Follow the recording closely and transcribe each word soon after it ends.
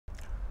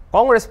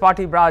Congress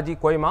Party Braji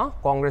Koima,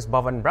 Congress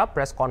Bhavan Bra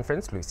press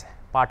conference Luis.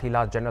 Party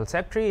la General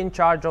Secretary in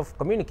charge of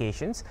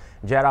communications,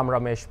 Jairam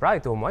Ramesh Bra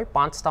itomoy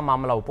 5ta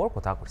mamala upor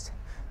kotha kurse.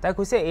 Tai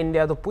kuise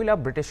India do puila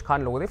British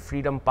Khan logode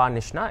freedom pa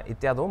nishna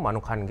ityado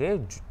manukhan ge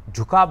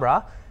jhuka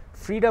bra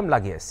freedom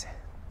lagi ase.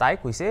 Tai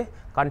kuise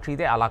country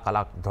de alak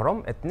alak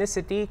dhorom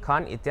ethnicity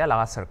Khan itya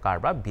laga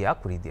sarkar bra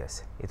biya kuri di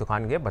ase. Itu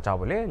Khan ge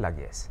bachawole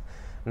lagi ase.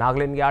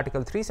 Nagaland ge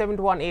article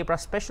 371A bra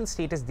special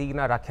status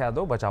digna rakhya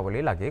do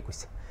bachawole lagi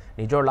kuise.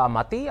 Nijorla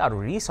mati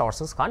aru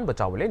resources Khan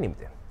bachawole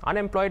nimte.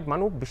 Unemployed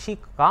manu bishi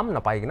kam na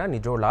paigna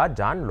nijorla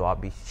jan loa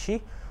bishi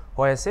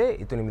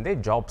hoyase itu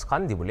nimte jobs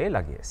Khan dibule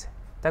lagi ase.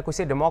 Ta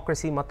kuise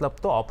democracy matlab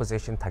to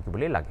opposition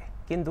thakibole lage.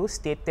 Kintu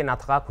state te na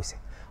thaka kuise.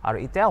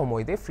 Aru itya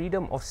homoide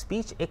freedom of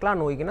speech ekla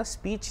noigena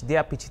speech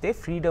dia pichite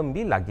freedom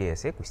bi lagi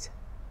ase kuise.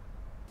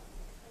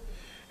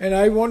 And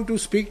I want to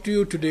speak to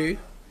you today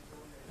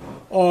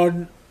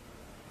on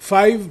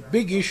 5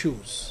 big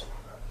issues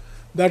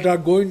that are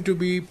going to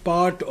be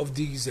part of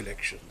these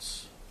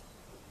elections.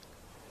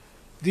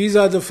 These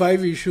are the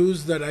 5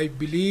 issues that I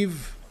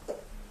believe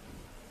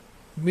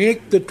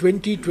make the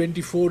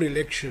 2024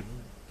 election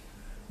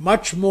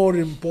much more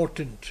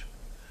important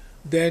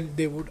than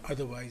they would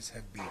otherwise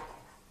have been.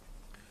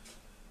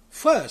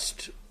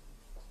 First,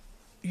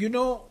 you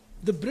know,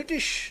 the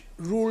British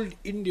ruled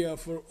India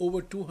for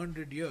over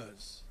 200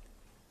 years,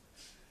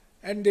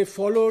 and they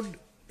followed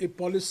a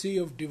policy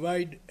of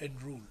divide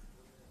and rule.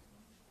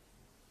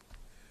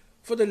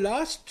 For the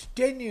last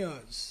 10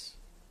 years,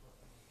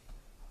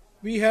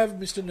 we have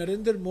Mr.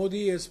 Narendra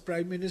Modi as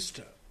Prime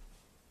Minister,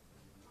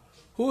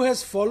 who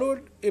has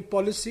followed a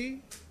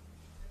policy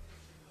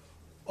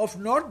of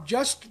not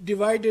just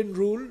divide and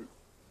rule,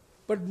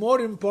 but more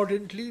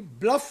importantly,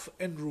 bluff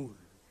and rule.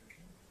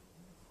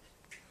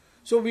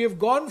 So we have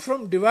gone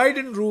from divide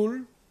and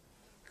rule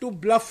to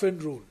bluff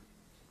and rule.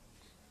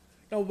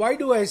 Now, why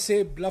do I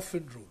say bluff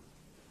and rule?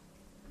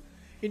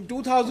 In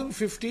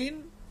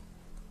 2015,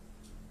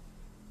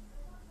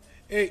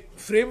 a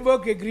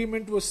framework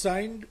agreement was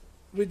signed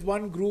with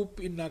one group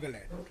in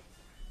Nagaland.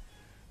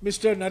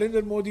 Mr.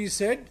 Narendra Modi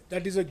said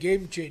that is a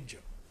game changer.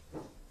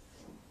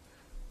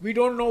 We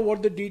don't know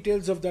what the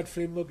details of that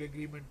framework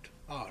agreement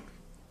are.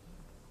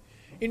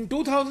 In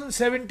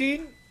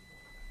 2017,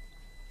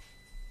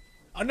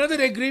 another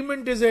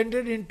agreement is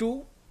entered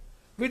into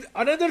with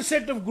another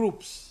set of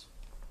groups,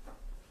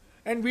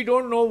 and we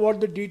don't know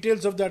what the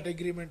details of that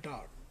agreement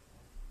are.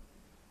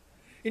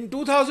 In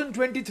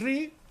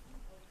 2023,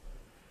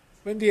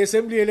 when the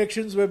assembly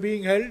elections were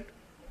being held,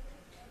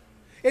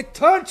 a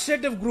third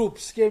set of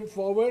groups came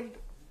forward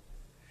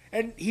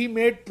and he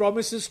made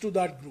promises to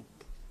that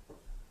group.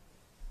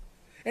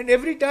 And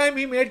every time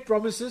he made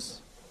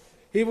promises,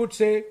 he would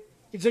say,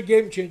 it's a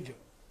game changer.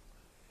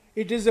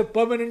 It is a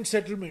permanent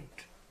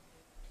settlement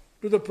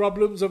to the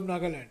problems of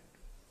Nagaland.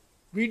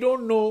 We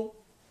don't know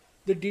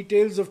the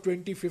details of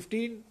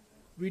 2015.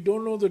 We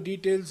don't know the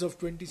details of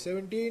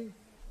 2017.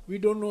 We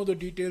don't know the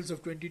details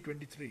of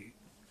 2023.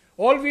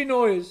 All we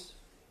know is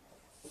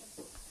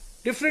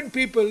different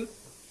people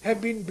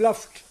have been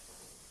bluffed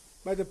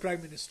by the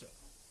Prime Minister.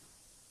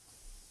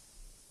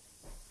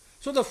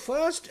 So the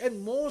first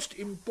and most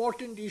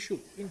important issue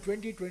in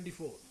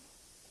 2024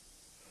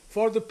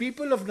 for the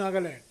people of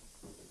Nagaland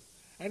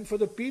and for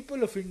the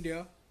people of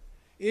India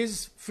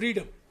is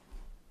freedom.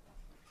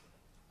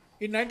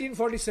 In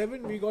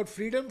 1947, we got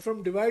freedom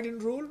from divide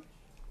and rule.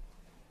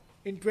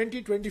 In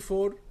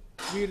 2024,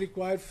 we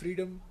require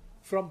freedom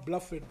from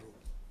bluff and rule.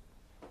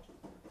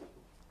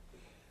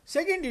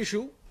 Second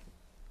issue,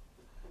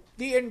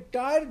 the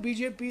entire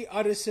BJP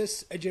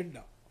RSS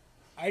agenda,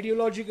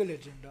 ideological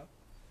agenda,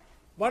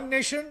 one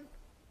nation,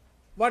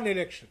 one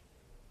election,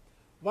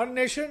 one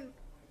nation,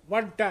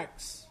 one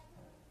tax,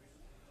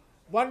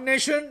 one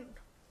nation,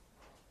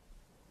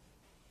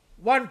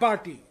 one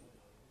party,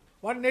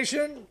 one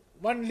nation,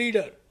 one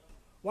leader,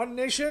 one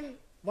nation,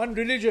 one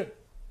religion,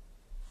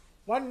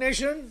 one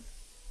nation,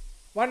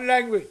 one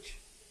language,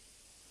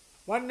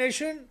 one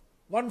nation,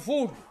 one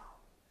food.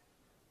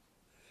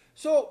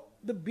 So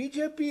the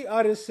BJP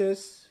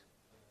RSS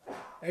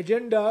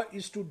agenda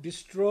is to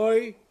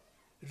destroy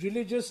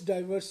religious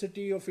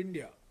diversity of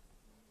India,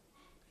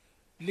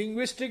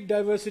 linguistic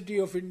diversity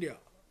of India,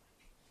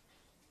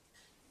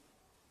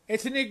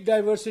 ethnic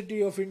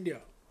diversity of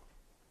India,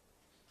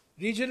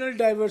 regional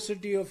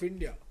diversity of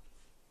India,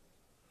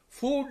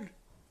 food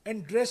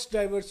and dress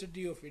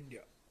diversity of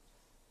India.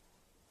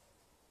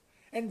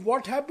 And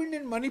what happened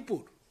in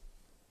Manipur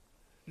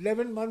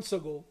 11 months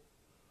ago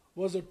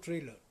was a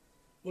trailer,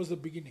 was the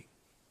beginning.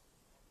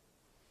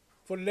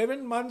 For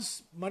 11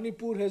 months,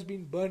 Manipur has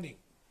been burning.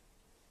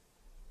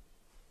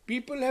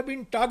 People have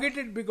been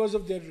targeted because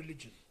of their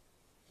religion.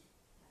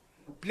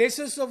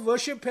 Places of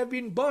worship have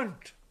been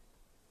burnt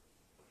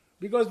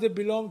because they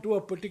belong to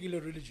a particular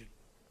religion.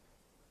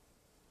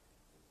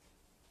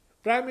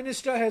 Prime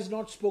Minister has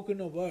not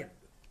spoken a word.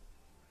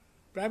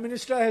 Prime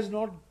Minister has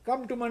not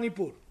come to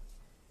Manipur.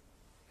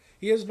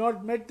 He has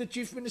not met the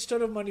Chief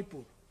Minister of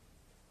Manipur,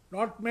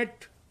 not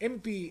met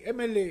MP,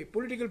 MLA,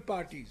 political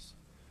parties,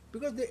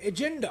 Because the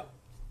agenda,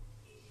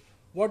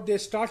 what they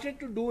started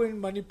to do in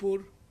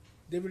Manipur,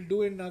 they will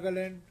do in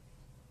Nagaland,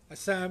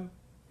 Assam,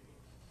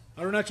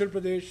 Arunachal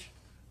Pradesh,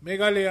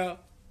 Meghalaya,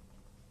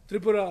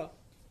 Tripura,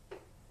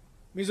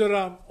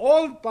 Mizoram,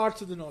 all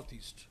parts of the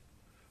Northeast,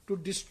 to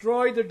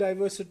destroy the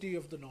diversity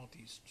of the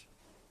Northeast.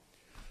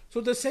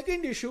 So the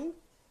second issue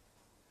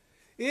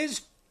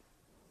is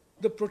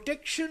the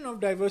protection of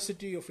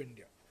diversity of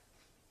India.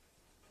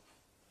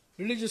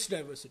 Religious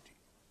diversity,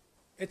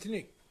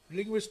 ethnic,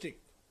 linguistic,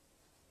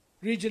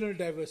 regional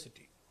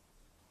diversity,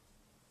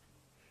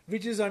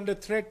 which is under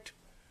threat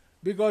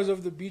because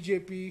of the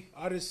BJP,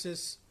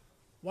 RSS,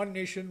 one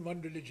nation,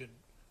 one religion,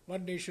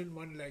 one nation,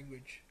 one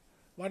language,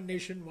 one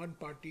nation, one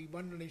party,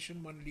 one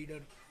nation, one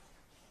leader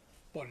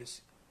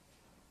policy.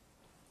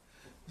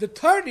 The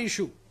third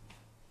issue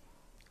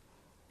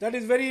that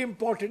is very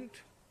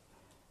important,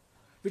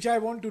 which I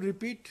want to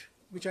repeat,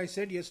 which I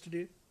said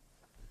yesterday,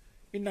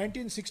 in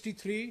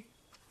 1963,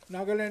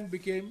 Nagaland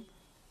became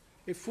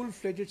a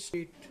full-fledged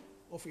state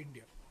of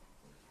India.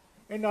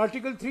 And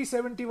Article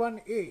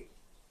 371A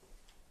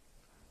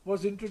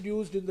was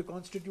introduced in the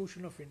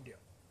Constitution of India.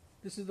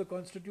 This is the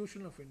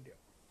Constitution of India.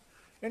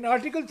 In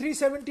Article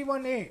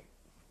 371A,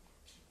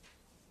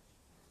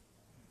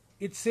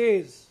 it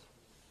says,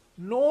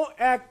 no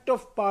act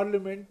of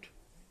Parliament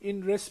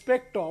in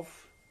respect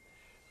of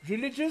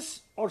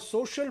religious or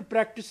social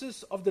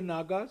practices of the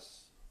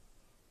Nagas,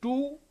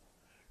 2.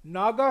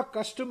 Naga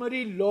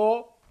customary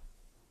law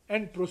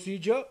and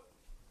procedure,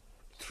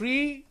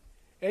 3.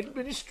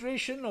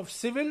 Administration of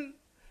civil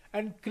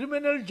and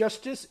criminal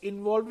justice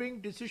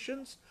involving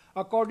decisions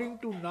according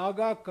to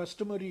Naga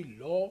customary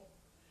law,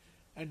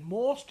 and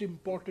most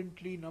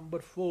importantly, number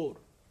 4,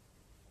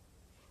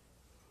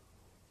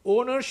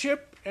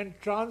 ownership and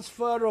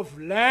transfer of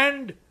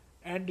land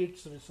and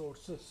its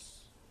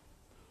resources.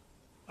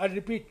 I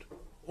repeat,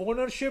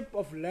 ownership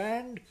of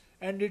land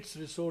and its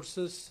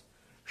resources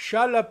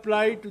shall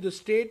apply to the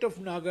state of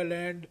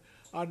Nagaland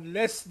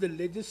unless the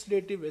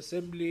Legislative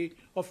Assembly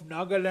of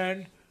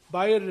Nagaland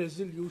by a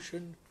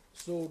resolution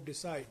so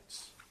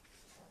decides.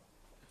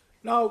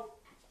 Now,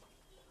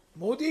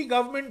 Modi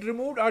government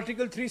removed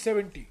Article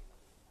 370,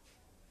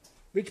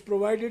 which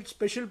provided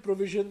special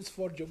provisions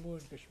for Jammu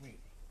and Kashmir.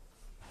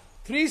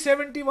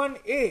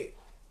 371A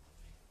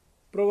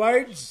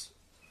provides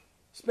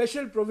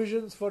special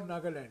provisions for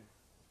Nagaland.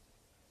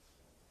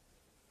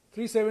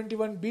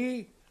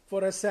 371B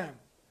for Assam.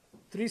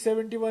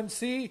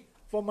 371C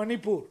for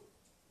Manipur.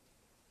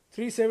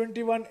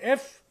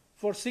 371F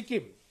for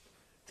Sikkim.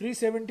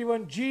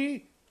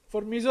 371G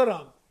for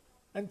Mizoram.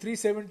 And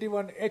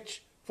 371H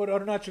for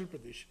Arunachal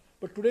Pradesh.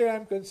 But today I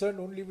am concerned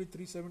only with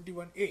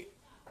 371A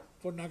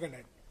for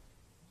Nagaland.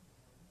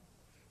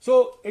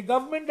 So a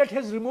government that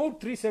has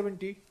removed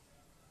 370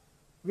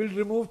 will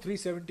remove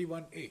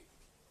 371A.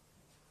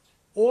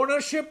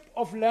 Ownership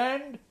of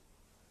land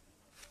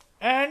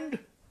and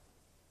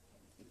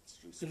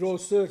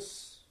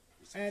resources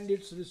and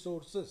its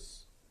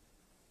resources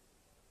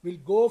will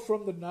go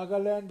from the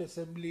Nagaland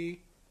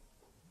Assembly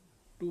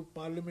to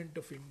Parliament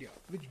of India,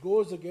 which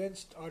goes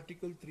against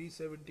Article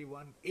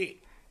 371A,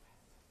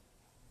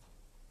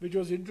 which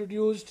was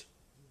introduced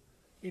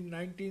in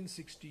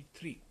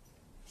 1963.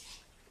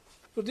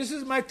 So this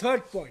is my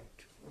third point.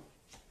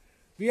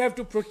 We have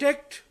to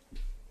protect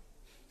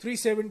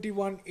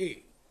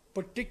 371A,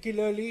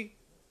 particularly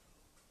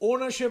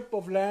ownership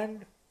of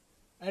land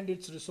and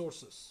its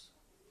resources.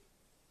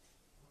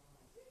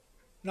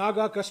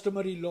 Naga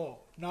customary law,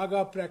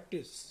 Naga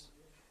practice,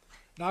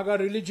 Naga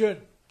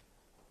religion,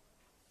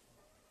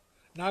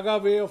 Naga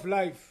way of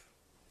life,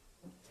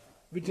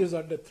 which is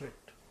under threat.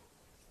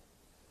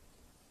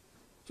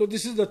 So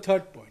this is the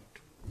third point.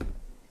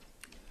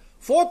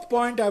 Fourth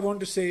point I want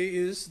to say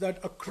is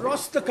that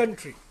across the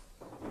country,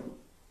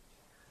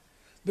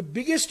 the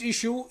biggest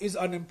issue is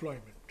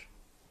unemployment.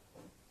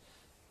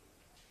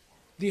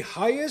 The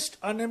highest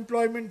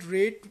unemployment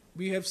rate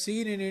we have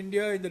seen in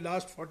India in the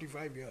last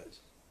 45 years,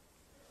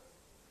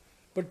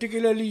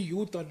 particularly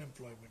youth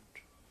unemployment.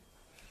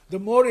 The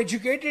more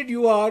educated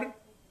you are,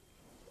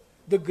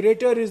 the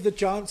greater is the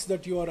chance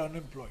that you are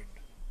unemployed.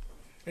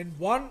 And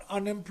one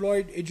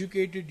unemployed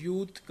educated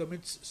youth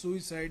commits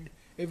suicide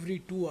every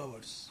 2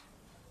 hours.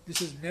 This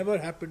has never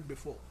happened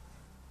before.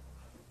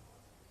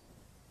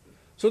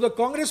 So the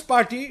Congress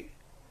party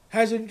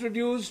has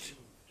introduced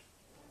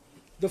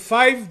the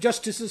 5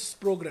 Justices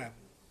program.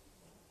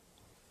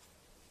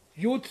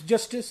 Youth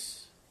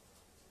justice,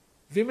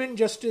 women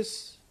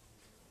justice,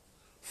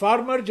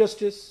 farmer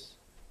justice,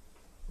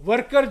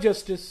 worker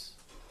justice,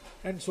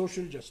 and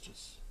social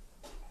justice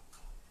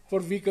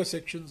for weaker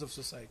sections of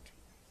society.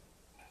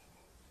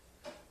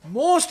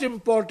 Most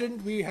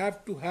important, we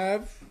have to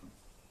have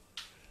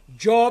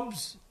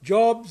jobs,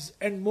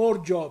 and more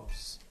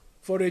jobs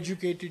for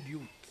educated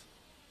youth.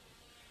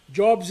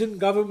 Jobs in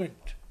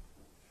government,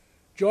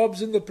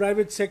 jobs in the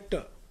private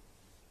sector,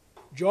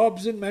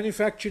 jobs in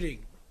manufacturing,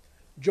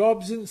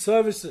 jobs in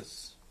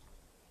services.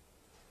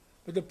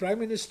 But the Prime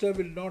Minister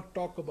will not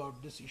talk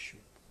about this issue.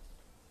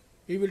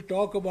 He will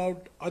talk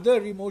about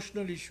other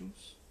emotional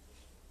issues,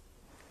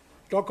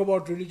 talk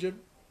about religion,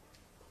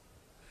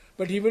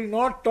 but he will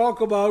not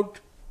talk about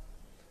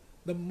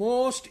the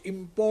most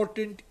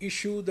important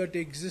issue that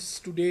exists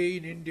today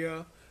in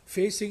India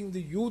facing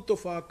the youth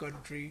of our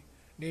country,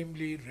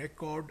 namely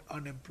record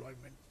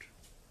unemployment.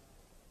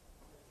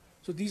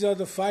 So these are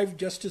the 5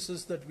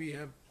 justices that we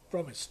have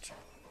promised.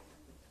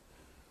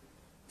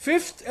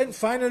 Fifth and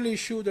final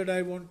issue that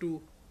I want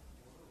to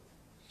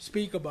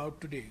speak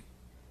about today,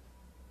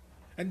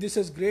 and this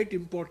has great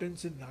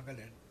importance in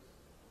Nagaland.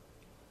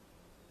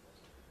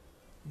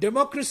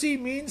 Democracy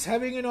means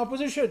having an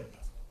opposition.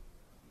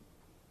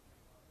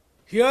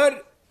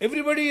 Here,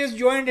 everybody has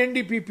joined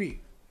NDPP,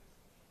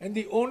 and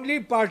the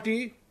only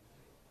party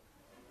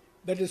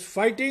that is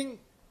fighting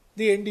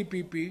the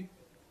NDPP,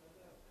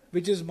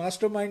 which is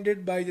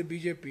masterminded by the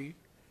BJP,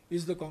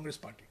 is the Congress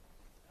party.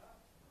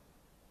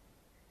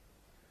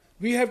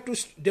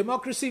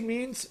 Democracy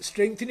means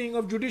strengthening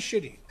of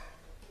judiciary.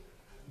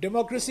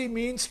 Democracy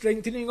means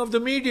strengthening of the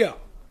media.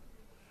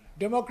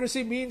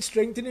 Democracy means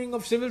strengthening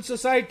of civil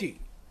society.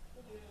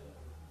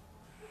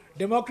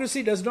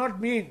 Democracy does not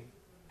mean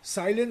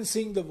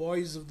silencing the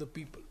voice of the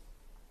people.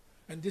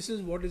 And this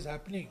is what is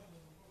happening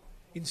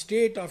in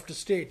state after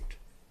state,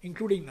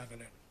 including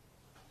Nagaland.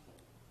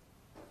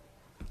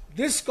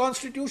 This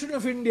Constitution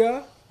of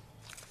India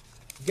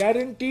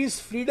guarantees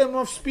freedom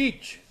of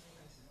speech.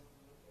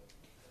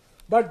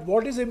 But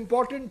what is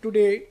important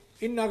today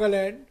in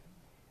Nagaland,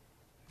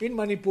 in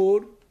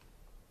Manipur,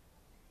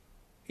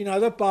 in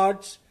other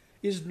parts,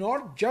 is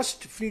not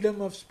just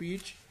freedom of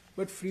speech,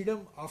 but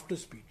freedom after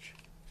speech.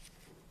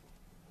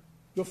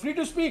 You're free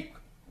to speak.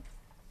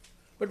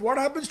 But what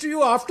happens to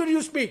you after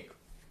you speak?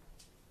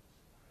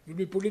 You'll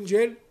be put in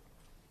jail.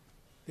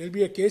 There'll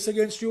be a case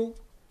against you.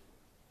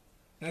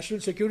 National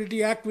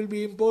Security Act will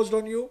be imposed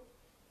on you.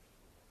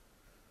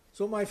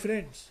 So my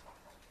friends,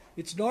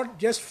 it's not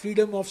just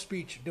freedom of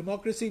speech.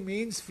 Democracy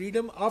means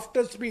freedom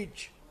after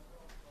speech.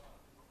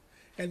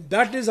 And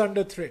that is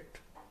under threat.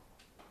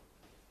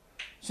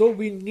 So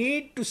we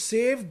need to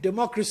save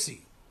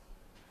democracy.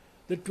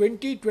 The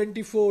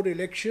 2024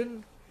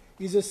 election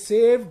is a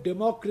save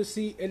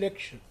democracy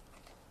election.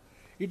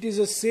 It is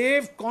a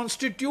save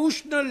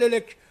constitutional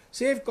election,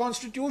 save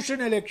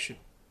constitution election.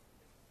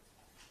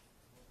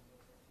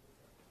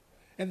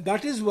 And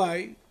that is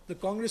why the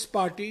Congress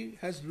party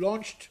has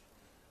launched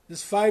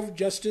this 5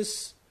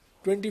 Justice,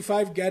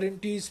 25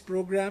 Guarantees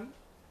program.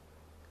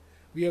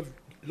 We have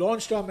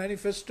launched our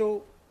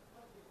manifesto.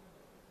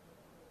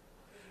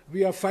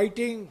 We are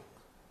fighting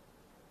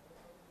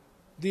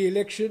the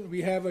election.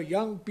 We have a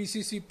young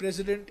PCC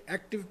president,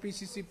 active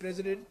PCC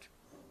president,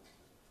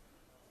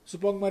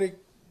 Supang Marik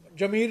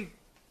Jamir.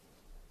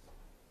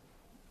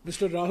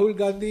 Mr. Rahul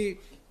Gandhi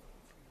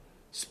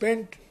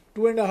spent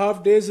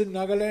 2.5 days in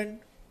Nagaland.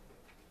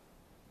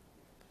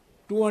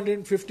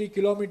 250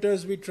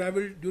 kilometers we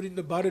travelled during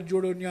the Bharat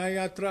Jodo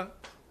Nyaya Yatra.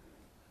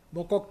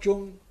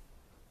 Mokokchung,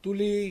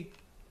 Tuli,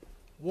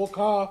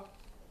 Wokha.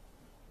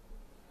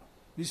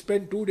 We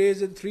spent 2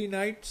 days and 3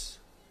 nights.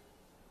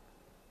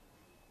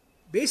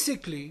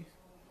 Basically,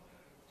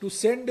 to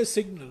send a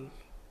signal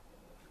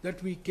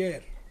that we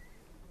care.